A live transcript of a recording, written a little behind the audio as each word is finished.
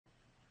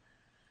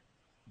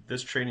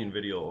This training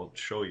video will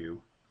show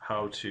you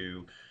how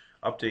to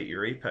update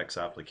your Apex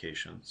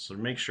application, so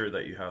make sure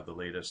that you have the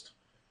latest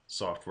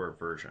software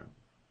version.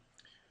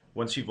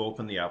 Once you've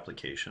opened the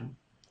application,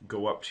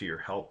 go up to your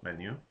Help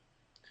menu,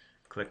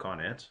 click on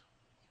it,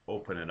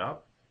 open it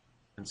up,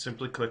 and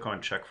simply click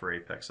on Check for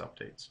Apex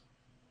Updates.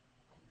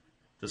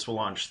 This will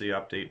launch the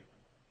update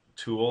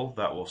tool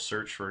that will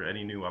search for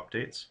any new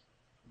updates.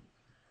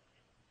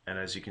 And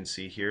as you can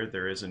see here,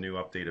 there is a new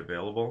update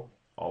available.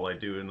 All I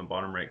do in the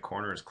bottom right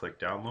corner is click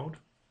download.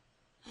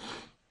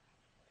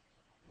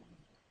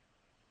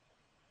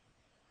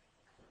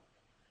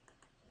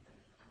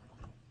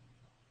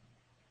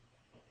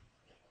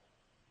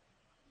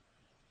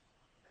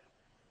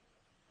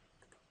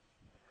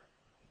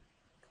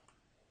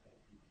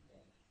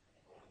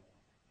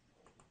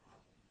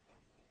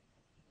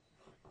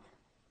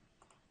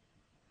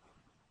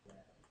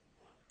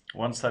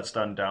 Once that's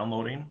done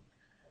downloading,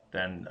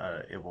 then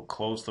it will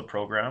close the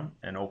program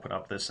and open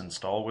up this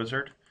install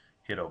wizard.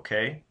 Hit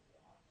OK,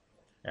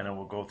 and it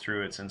will go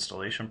through its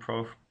installation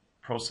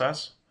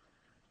process,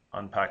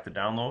 unpack the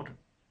download,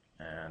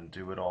 and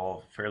do it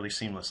all fairly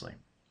seamlessly.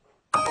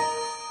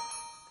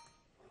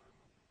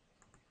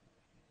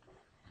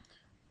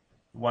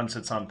 Once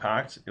it's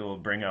unpacked, it will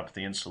bring up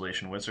the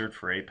installation wizard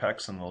for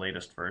Apex in the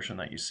latest version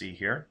that you see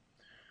here.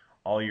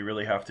 All you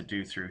really have to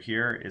do through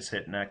here is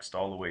hit next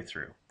all the way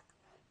through.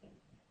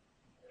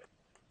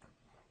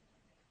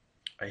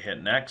 I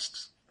hit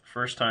next the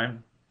first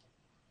time,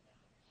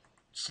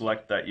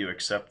 select that you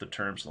accept the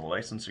terms of the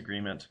license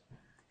agreement,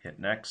 hit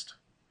next,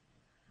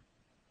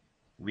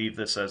 leave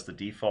this as the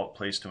default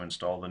place to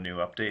install the new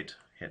update,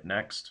 hit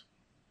next.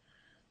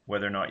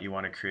 Whether or not you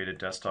want to create a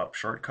desktop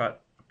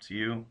shortcut, up to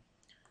you,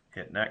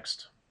 hit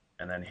next,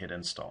 and then hit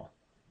install.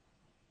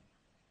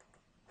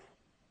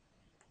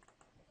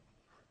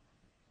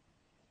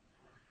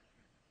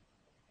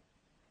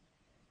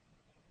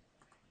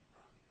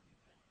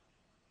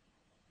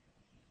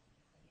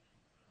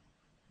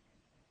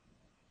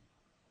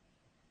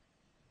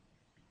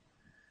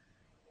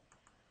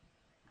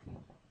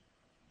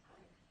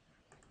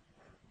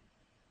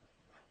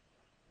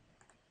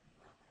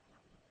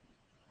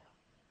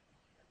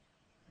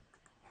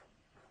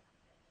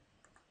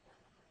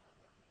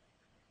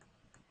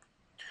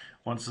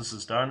 Once this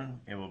is done,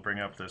 it will bring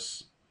up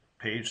this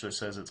page that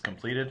says it's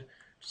completed.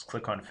 Just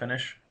click on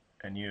Finish,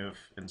 and you've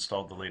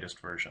installed the latest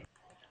version.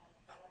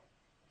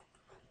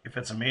 If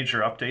it's a major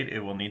update, it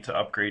will need to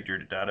upgrade your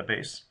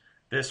database.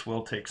 This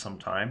will take some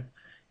time.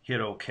 Hit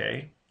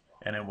OK,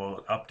 and it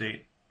will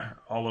update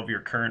all of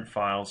your current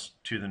files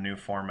to the new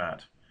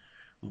format.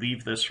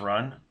 Leave this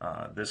run.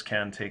 This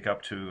can take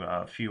up to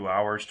a few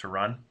hours to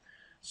run,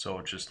 so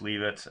just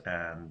leave it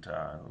and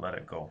let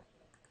it go.